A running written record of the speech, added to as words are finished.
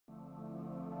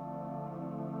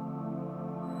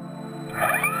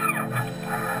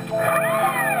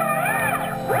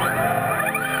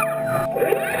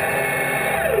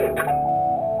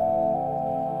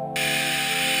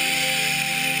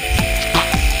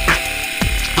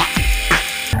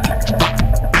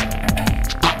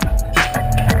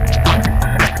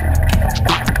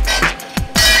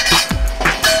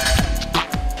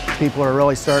People are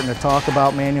really starting to talk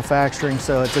about manufacturing,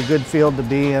 so it's a good field to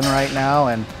be in right now,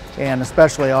 and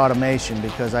especially automation,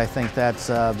 because I think that's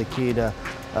the key to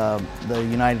the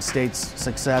United States'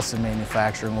 success in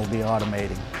manufacturing will be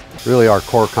automating. Really, our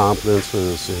core competence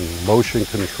is in motion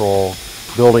control,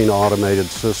 building automated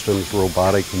systems,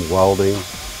 robotic and welding.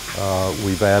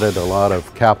 We've added a lot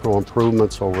of capital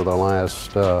improvements over the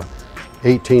last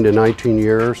 18 to 19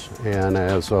 years, and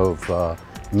as of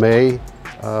May,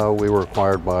 we were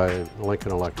acquired by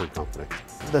Lincoln Electric Company.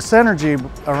 The synergy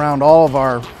around all of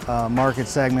our market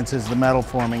segments is the metal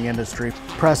forming industry.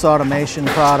 Press automation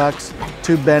products,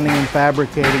 tube bending and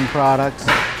fabricating products,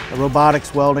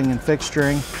 robotics, welding and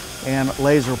fixturing, and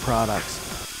laser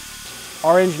products.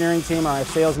 Our engineering team, our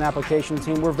sales and application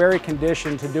team, we're very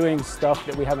conditioned to doing stuff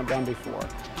that we haven't done before.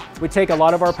 We take a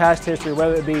lot of our past history,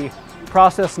 whether it be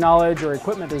process knowledge or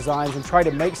equipment designs, and try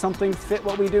to make something fit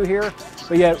what we do here,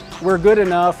 but yet we're good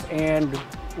enough and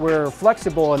we're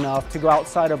flexible enough to go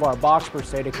outside of our box per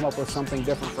se to come up with something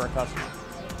different for a customer.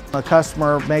 A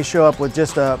customer may show up with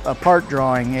just a part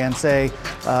drawing and say,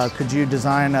 could you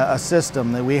design a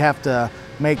system that we have to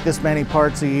make this many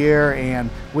parts a year and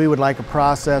we would like a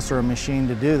process or a machine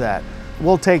to do that.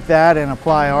 We'll take that and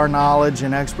apply our knowledge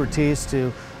and expertise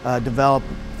to develop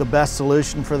the best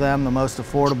solution for them, the most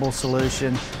affordable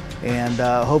solution, and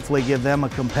hopefully give them a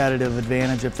competitive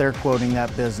advantage if they're quoting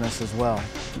that business as well.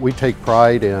 We take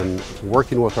pride in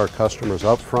working with our customers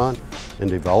up front in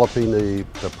developing the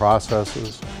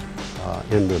processes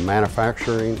into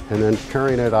manufacturing, and then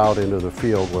carrying it out into the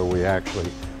field where we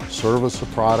actually service the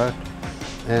product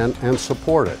and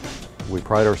support it. We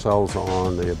pride ourselves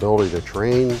on the ability to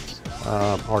train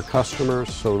our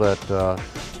customers so that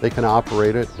they can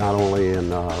operate it not only in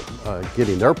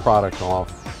getting their product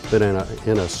off, but in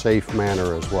a safe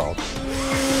manner as well.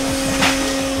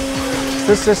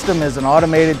 This system is an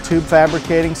automated tube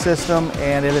fabricating system,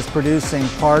 and it is producing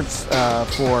parts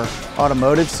for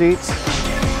automotive seats.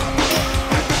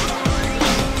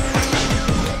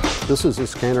 This is a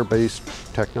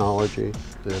scanner-based technology.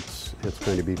 It's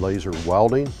going to be laser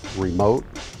welding, remote,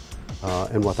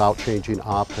 and without changing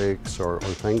optics or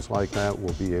things like that,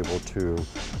 we'll be able to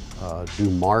do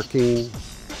marking,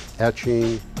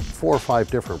 etching, 4 or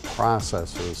 5 different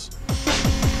processes.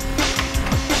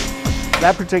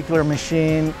 That particular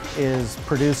machine is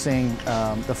producing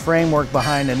the framework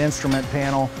behind an instrument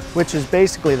panel, which is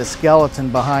basically the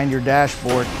skeleton behind your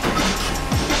dashboard.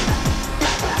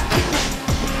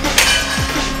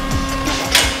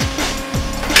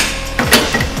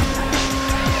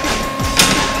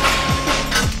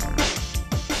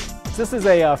 This is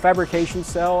a fabrication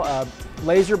cell,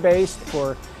 laser-based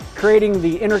for creating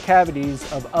the inner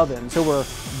cavities of ovens. So we're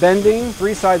bending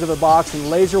 3 sides of a box and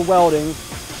laser welding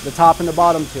the top and the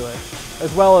bottom to it,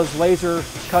 as well as laser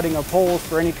cutting of holes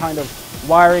for any kind of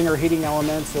wiring or heating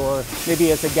elements, or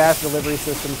maybe it's a gas delivery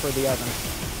system for the oven.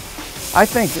 I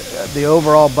think the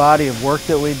overall body of work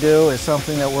that we do is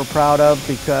something that we're proud of,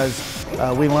 because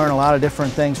we learn a lot of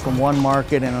different things from one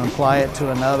market and apply it to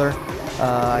another.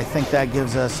 I think that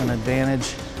gives us an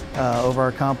advantage over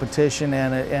our competition,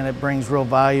 and it brings real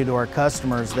value to our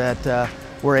customers that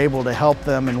we're able to help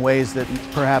them in ways that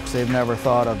perhaps they've never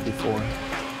thought of before.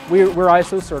 We're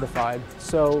ISO certified,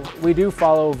 so we do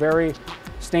follow very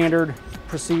standard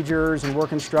procedures and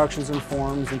work instructions and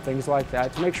forms and things like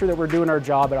that to make sure that we're doing our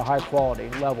job at a high quality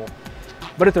level.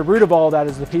 But at the root of all that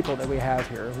is the people that we have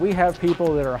here. We have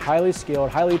people that are highly skilled,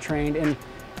 highly trained, and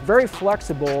very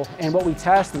flexible in what we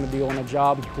task them to do on a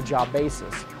job-to-job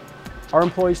basis. Our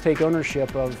employees take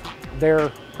ownership of their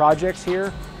projects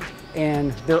here,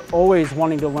 and they're always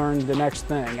wanting to learn the next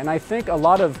thing. And I think a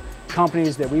lot of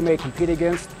companies that we may compete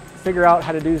against figure out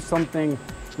how to do something,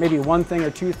 maybe one thing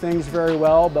or 2 things very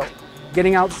well, but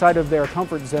getting outside of their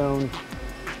comfort zone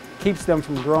keeps them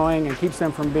from growing and keeps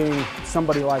them from being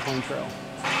somebody like Lane Trail.